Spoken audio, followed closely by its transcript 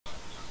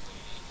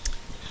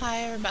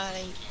Hi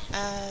everybody,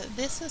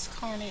 this is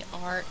Carney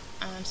Art.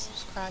 I'm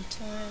subscribed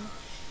to him,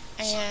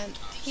 and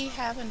he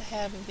happened to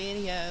have a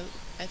video.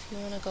 If you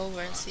want to go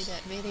over and see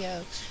that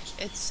video,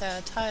 it's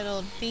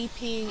titled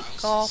BP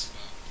Gulf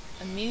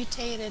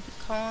Mutated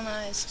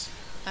Colonized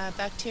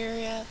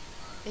Bacteria.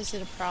 Is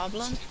it a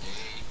problem?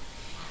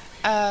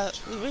 The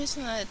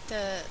reason that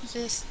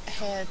this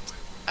had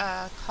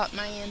caught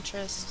my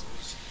interest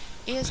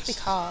is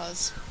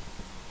because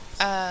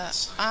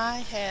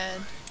I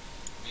had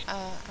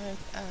I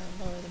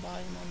lower the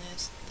volume on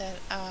this, that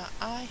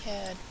I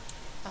had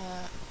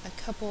a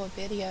couple of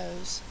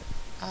videos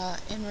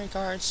in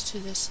regards to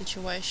this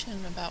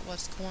situation about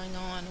what's going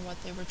on and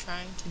what they were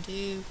trying to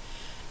do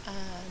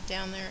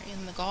down there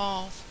in the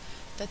Gulf,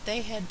 that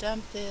they had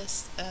dumped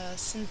this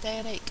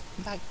synthetic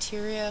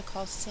bacteria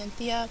called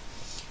Synthia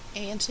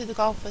into the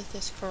Gulf with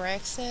this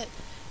Corexit,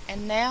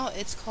 and now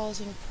it's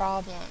causing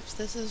problems.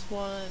 This is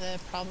one of the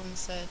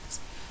problems that's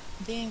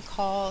being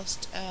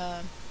caused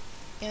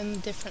in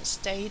different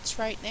states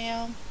right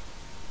now,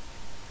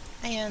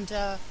 and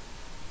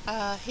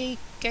he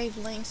gave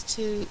links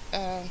to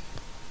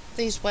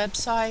these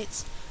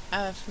websites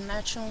from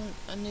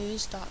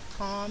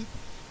naturalnews.com,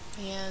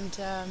 and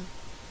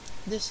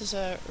this is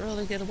a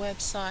really good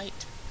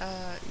website.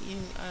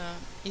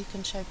 You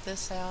can check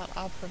this out.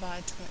 I'll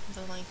provide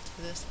the link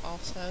to this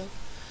also.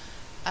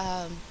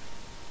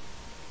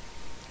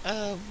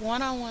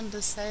 What I wanted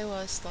to say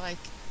was,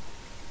 like,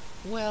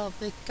 well,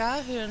 the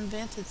guy who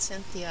invented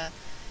Synthia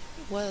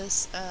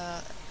was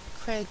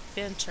Craig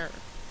Venter.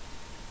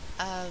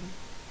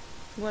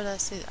 Where did I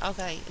see?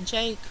 Okay,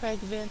 J. Craig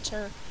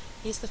Venter.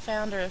 He's the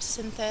founder of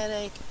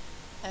Synthetic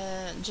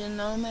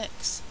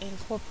Genomics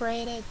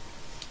Incorporated,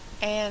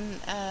 and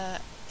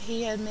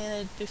he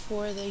admitted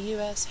before the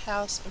U.S.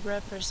 House of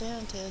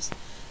Representatives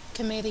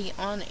Committee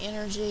on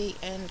Energy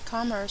and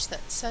Commerce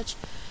that such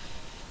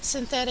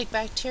synthetic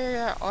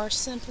bacteria are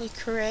simply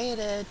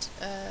created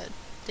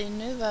de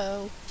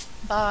novo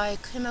by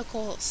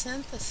chemical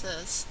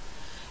synthesis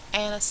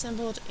and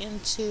assembled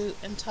into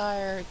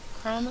entire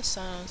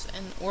chromosomes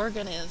and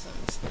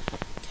organisms.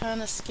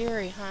 Kind of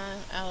scary, huh?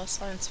 Out of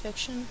science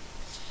fiction.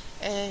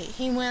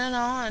 He went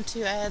on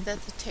to add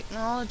that the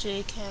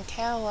technology can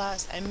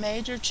catalyze a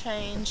major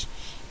change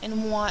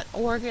in what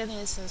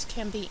organisms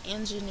can be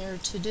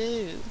engineered to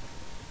do.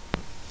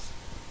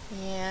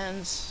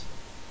 And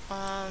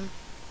I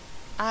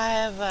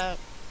have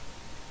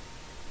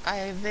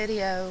a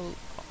video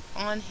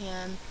on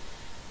him.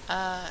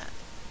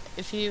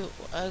 If you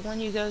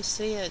when you go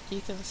see it, you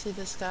can see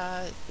this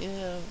guy.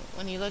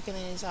 When you look in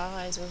his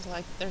eyes, it was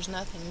like there's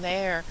nothing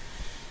there.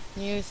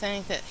 And you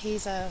think that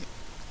he's a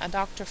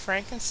Dr.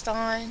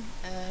 Frankenstein,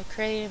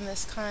 creating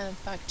this kind of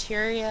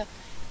bacteria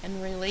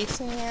and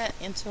releasing it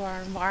into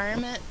our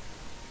environment.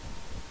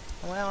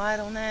 Well, I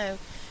don't know.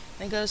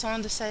 And it goes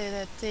on to say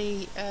that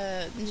the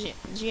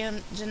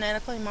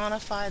genetically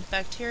modified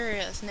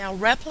bacteria is now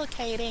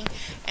replicating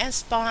and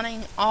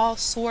spawning all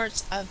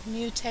sorts of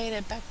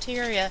mutated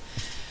bacteria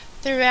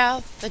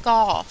throughout the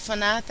Gulf,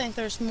 and I think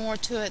there's more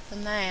to it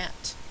than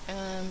that,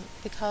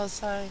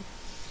 because I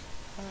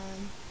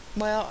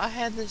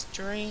had this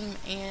dream,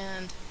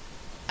 and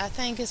I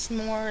think it's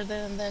more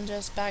than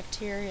just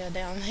bacteria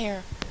down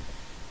there,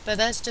 but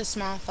that's just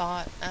my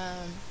thought.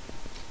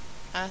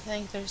 I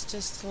think there's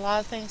just a lot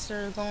of things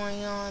that are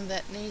going on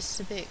that needs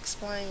to be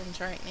explained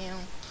right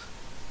now,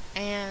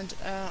 and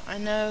I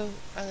know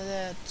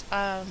that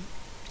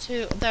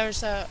too.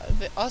 There's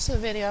also a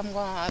video I'm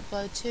going to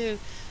upload too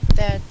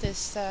that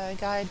this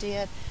guy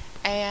did,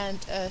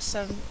 and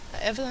some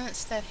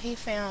evidence that he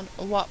found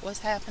what was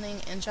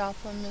happening in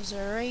Joplin,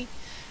 Missouri,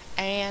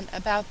 and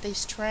about these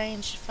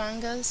strange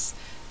fungus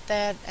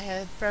that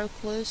had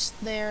broke loose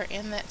there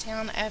in that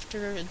town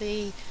after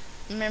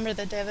remember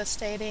the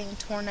devastating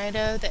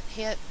tornado that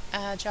hit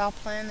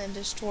Joplin and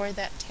destroyed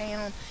that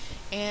town,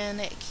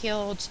 and it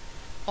killed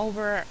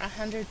over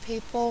 100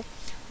 people.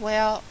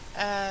 Well,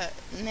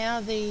 now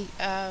the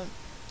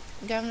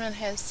government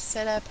has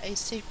set up a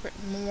secret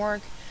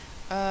morgue,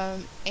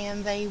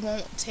 and they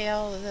won't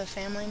tell the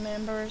family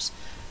members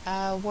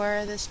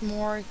where this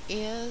morgue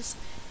is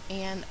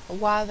and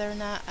why they're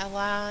not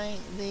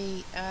allowing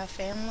the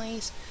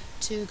families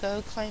to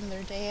go claim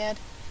their dead.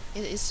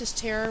 It's just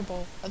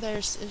terrible.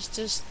 It's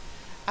just,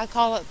 I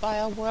call it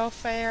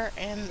bio-welfare,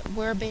 and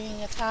we're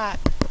being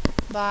attacked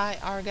by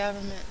our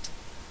government.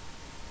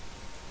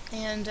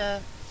 And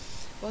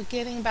well,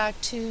 getting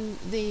back to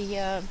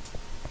the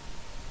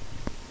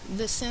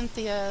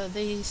Synthia,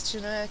 these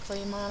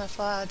genetically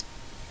modified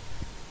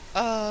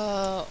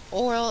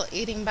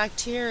oil-eating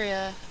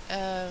bacteria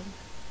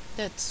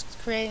that's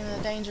creating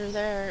the danger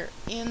there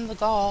in the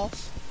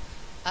Gulf.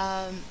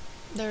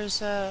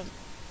 There's a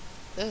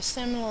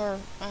similar.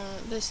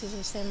 This is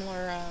a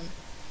similar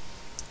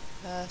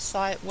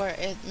site where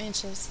it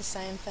mentions the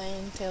same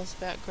thing, tells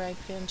about Greg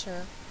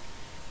Venter,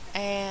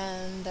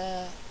 and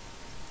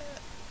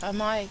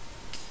Mike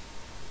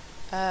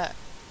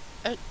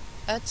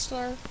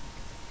Etzler,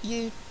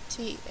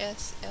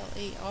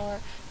 Tsler.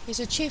 He's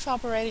a chief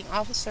operating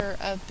officer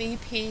of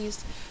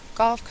BP's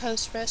Gulf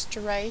Coast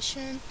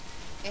Restoration,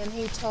 and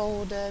he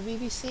told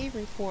BBC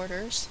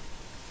reporters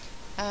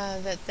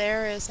that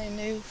there is a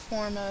new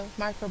form of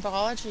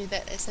microbiology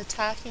that is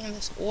attacking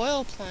this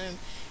oil plume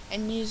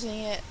and using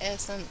it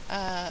as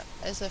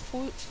a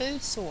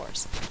food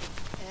source.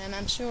 And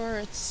I'm sure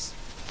it's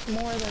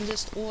more than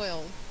just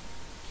oil.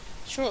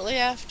 Shortly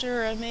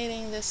after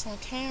meeting this on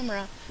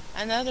camera,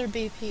 another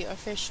BP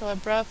official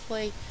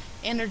abruptly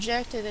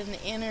interjected and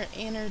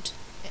ended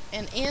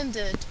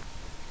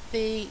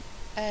the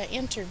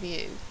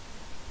interview.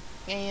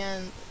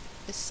 And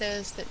it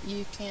says that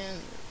you can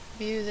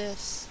view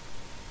this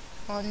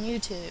on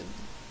YouTube.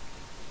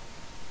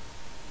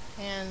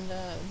 And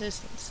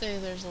see,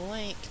 there's a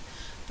link.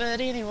 But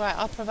anyway,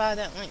 I'll provide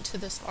that link to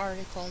this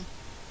article.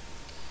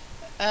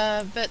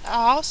 But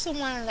I also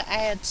wanted to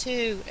add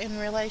too, in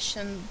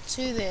relation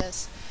to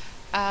this,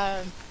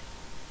 an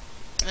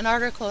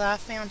article that I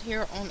found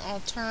here on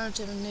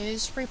Alternative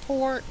News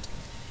Report,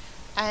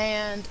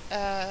 and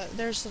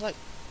there's like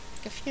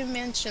a few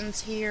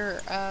mentions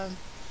here,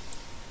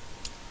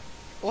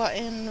 well,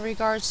 in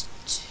regards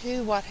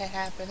to what had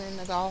happened in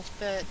the Gulf,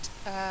 but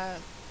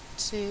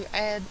to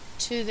add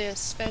to this,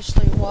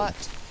 especially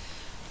what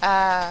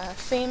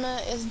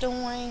FEMA is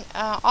doing.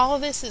 All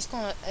of this is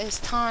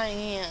tying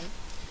in.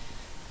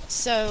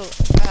 So,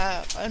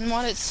 and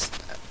what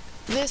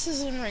this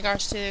is in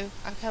regards to,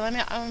 okay, let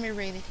me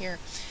read it here.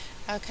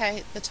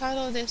 Okay, the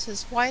title of this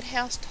is White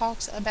House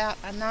Talks About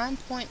a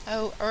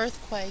 9.0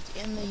 Earthquake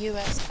in the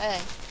USA.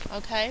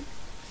 Okay,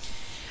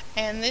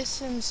 and this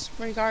is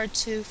in regard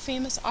to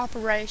FEMA's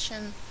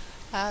Operation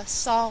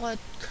Solid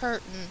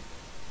Curtain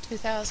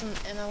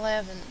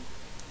 2011.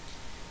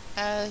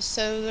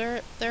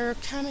 So they're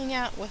coming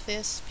out with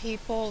this,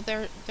 people.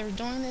 They're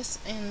doing this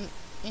in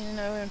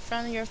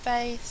front of your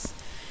face.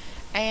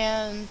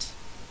 And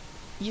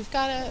you've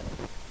got to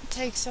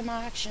take some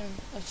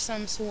action of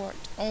some sort,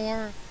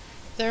 or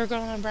they're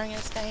going to bring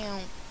us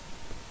down.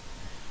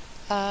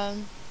 I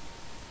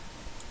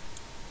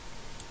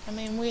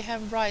mean, we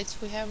have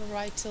rights. We have a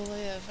right to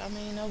live. I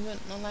mean, I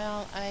wouldn't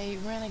allow a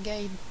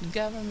renegade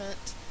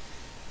government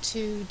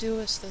to do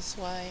us this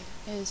way.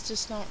 It's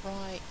just not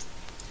right.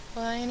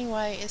 Well,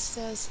 anyway, it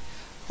says,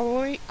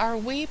 are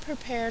we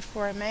prepared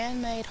for a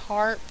man-made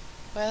HAARP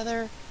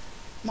weather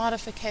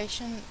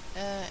modification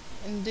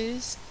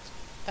induced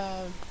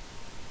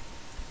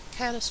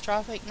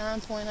catastrophic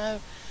 9.0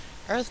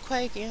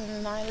 earthquake in the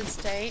United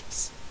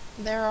States?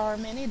 There are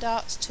many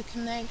dots to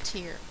connect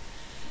here.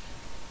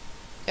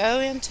 Go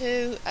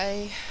into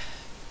a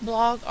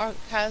blog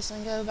archives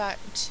and go back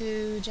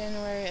to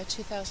January of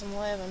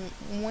 2011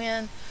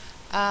 when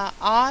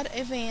odd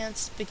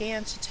events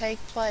began to take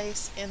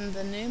place in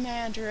the New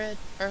Madrid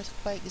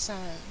earthquake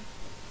zone.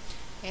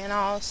 And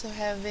I also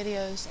have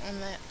videos on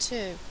that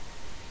too.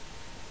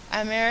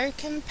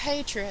 American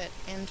patriot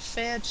and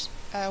Fed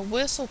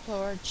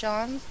whistleblower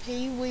John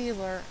P.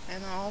 Wheeler,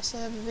 and I also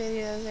have a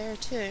video there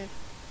too,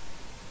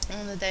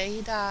 on the day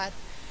he died,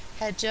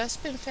 had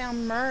just been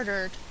found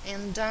murdered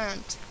and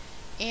dumped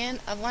in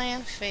a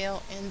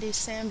landfill in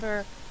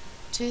December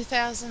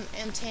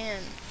 2010.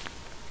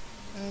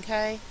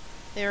 Okay,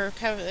 they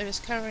was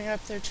covering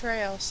up their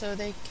trail, so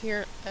they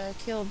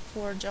killed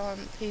poor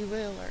John P.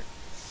 Wheeler.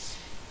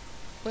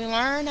 We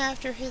learned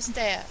after his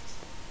death,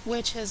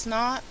 which has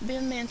not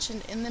been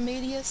mentioned in the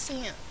media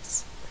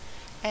since,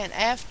 and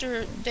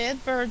after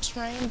dead birds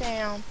rained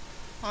down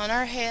on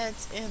our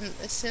heads in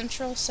the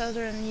central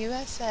southern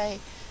USA,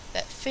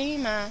 that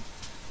FEMA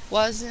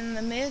was in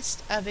the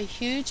midst of a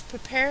huge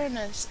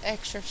preparedness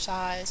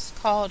exercise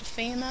called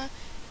FEMA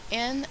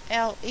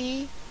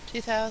NLE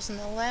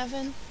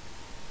 2011,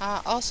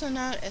 also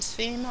known as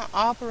FEMA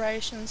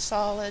Operation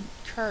Solid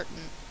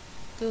Curtain.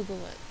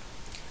 Google it.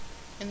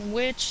 In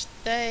which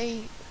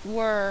they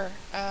were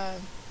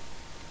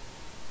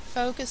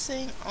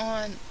focusing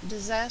on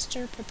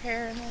disaster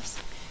preparedness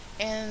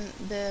in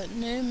the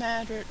New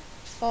Madrid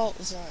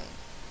fault zone.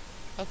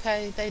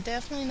 Okay, they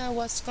definitely know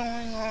what's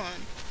going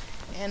on,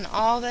 and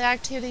all the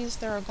activities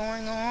that are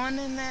going on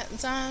in that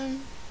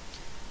zone.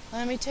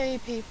 Let me tell you,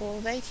 people,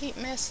 they keep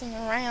messing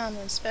around,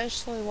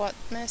 especially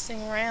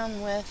messing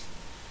around with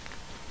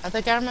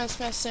the government's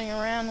messing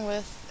around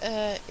with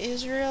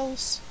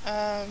Israel's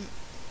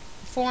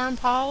foreign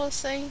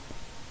policy.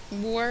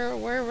 We're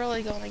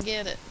really going to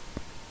get it.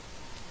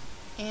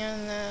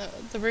 And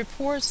the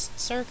reports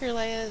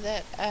circulated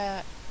that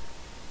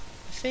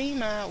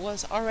FEMA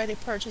was already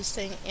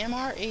purchasing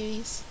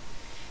MREs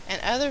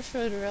and other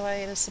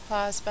food-related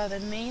supplies by the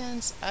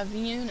millions of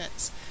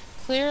units.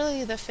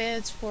 Clearly, the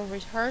feds were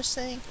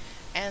rehearsing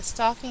and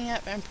stocking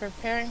up and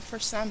preparing for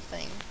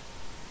something.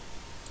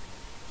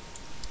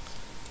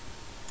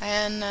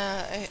 And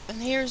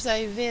here's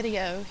a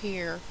video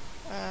here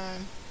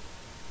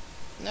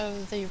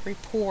of the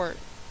report,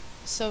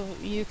 so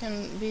you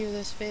can view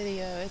this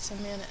video. It's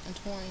 1 minute and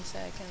 20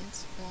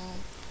 seconds long.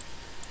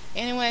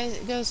 Anyway,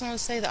 it goes on to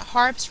say that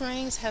HAARP's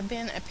rings have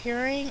been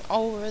appearing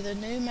over the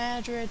New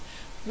Madrid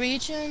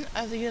region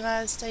of the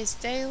United States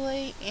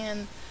daily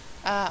in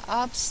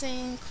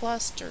obscene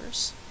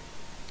clusters.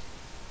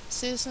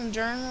 Citizen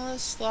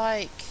journalists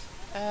like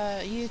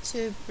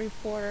YouTube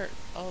reporter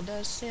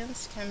Oda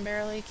Sense can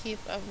barely keep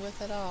up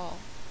with it all.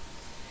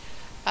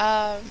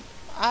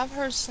 I've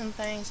heard some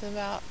things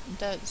about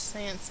Doug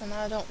Sense, and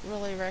I don't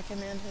really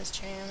recommend his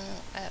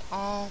channel at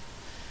all,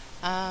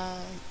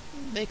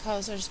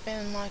 because there's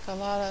been like a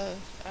lot of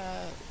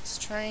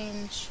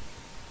strange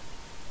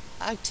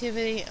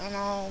activity and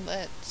all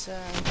that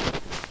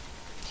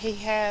he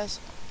has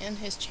in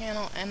his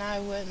channel, and I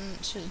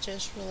wouldn't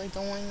suggest really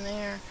going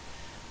there.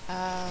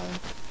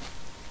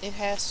 It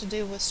has to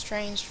do with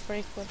strange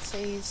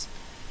frequencies,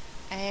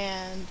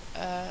 and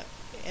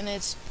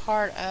it's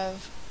part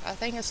of, I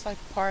think it's like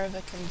part of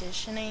a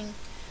conditioning.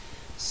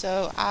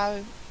 So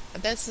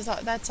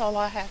that's all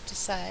I have to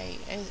say.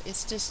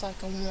 It's just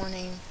like a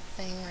warning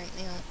thing right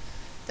now.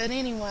 But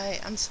anyway,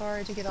 I'm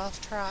sorry to get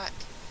off track.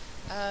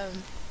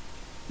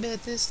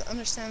 But this,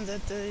 understand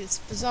that these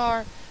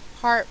bizarre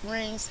heart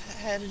rings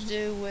had to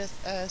do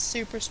with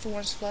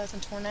superstorms, floods,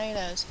 and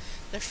tornadoes.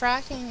 The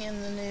fracking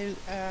in the new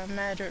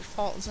moderate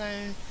fault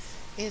zone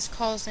is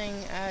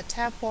causing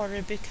tap water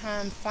to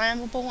become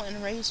flammable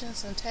in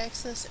regions in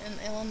Texas and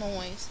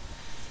Illinois.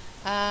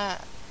 And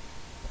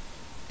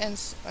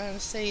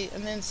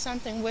then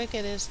something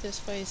wicked is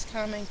this way is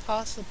coming,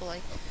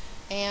 possibly.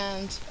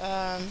 And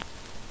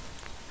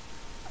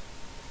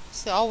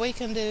so all we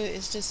can do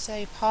is just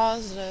stay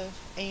positive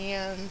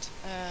and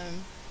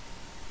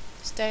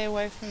stay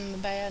away from the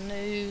bad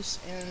news,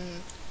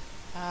 and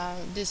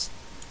just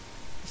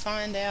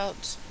find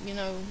out,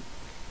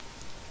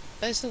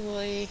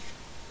 basically,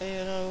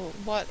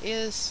 what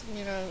is,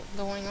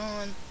 going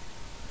on,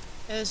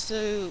 as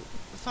to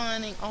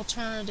finding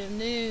alternative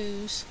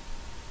news,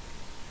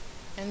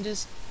 and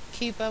just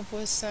keep up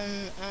with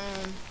some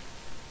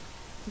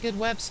good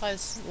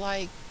websites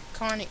like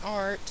Carney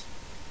Art.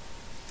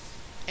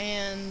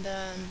 And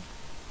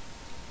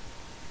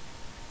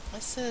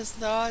it says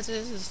the odds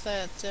is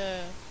that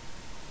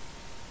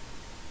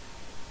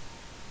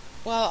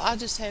well, I'll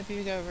just have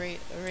you go read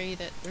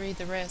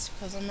the rest,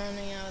 because I'm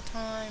running out of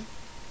time.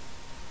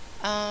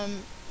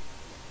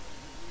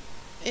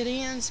 It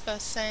ends by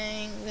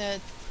saying that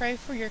pray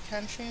for your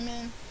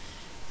countrymen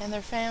and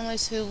their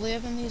families who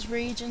live in these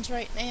regions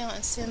right now,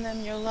 and send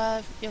them your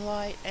love, your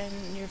light,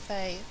 and your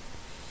faith.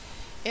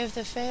 If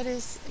the Fed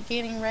is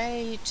getting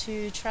ready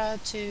to try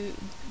to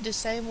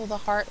disable the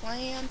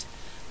heartland,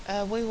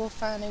 we will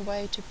find a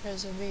way to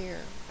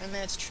persevere. And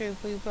that's true,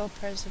 we will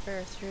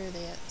persevere through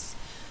this.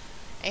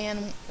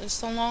 And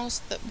so long as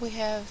that we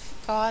have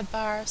God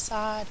by our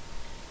side,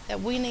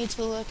 that we need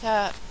to look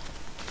up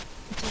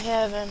to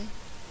heaven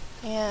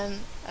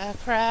and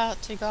cry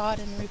out to God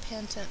in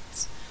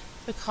repentance,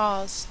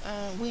 because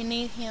we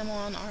need Him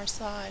on our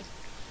side,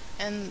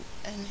 and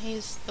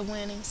He's the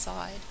winning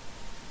side.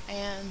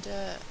 And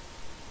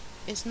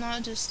it's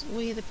not just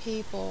we the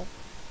people,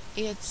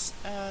 it's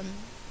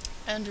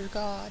under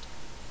God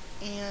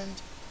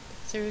and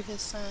through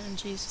His Son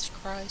Jesus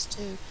Christ,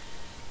 who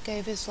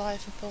gave His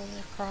life upon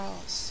the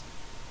cross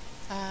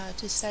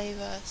to save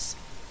us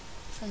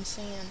from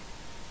sin.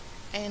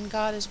 And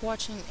God is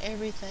watching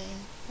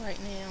everything right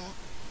now,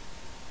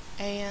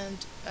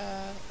 and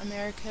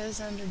America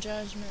is under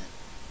judgment.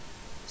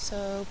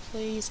 So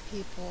please,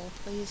 people,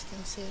 please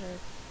consider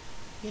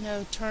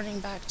turning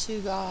back to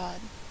God,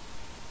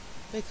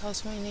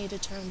 because we need to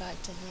turn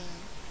back to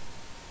Him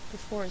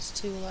before it's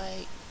too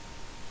late.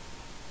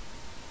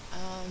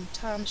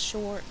 Time's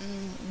short,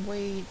 and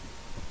we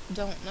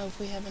don't know if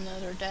we have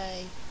another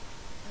day.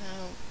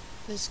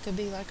 This could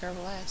be like our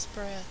last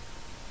breath.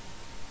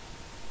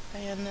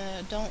 And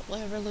don't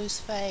ever lose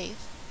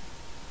faith,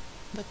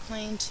 but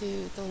cling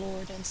to the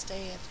Lord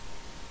instead,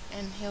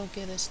 and He'll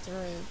get us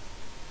through.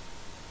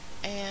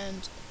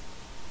 And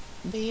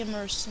be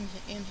immersed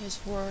in His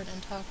Word,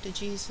 and talk to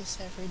Jesus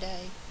every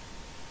day,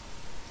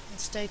 and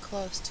stay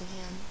close to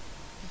Him,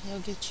 and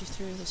He'll get you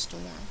through the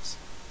storms.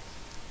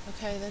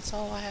 Okay, that's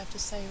all I have to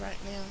say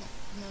right now,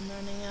 and I'm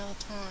running out of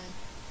time.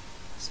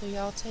 So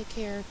y'all take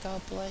care.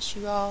 God bless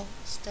you all.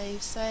 Stay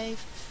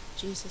safe.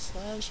 Jesus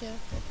loves you,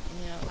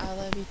 and I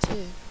love you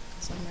too,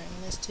 because I'm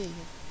writing this to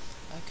you.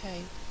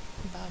 Okay,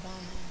 bye-bye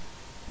now.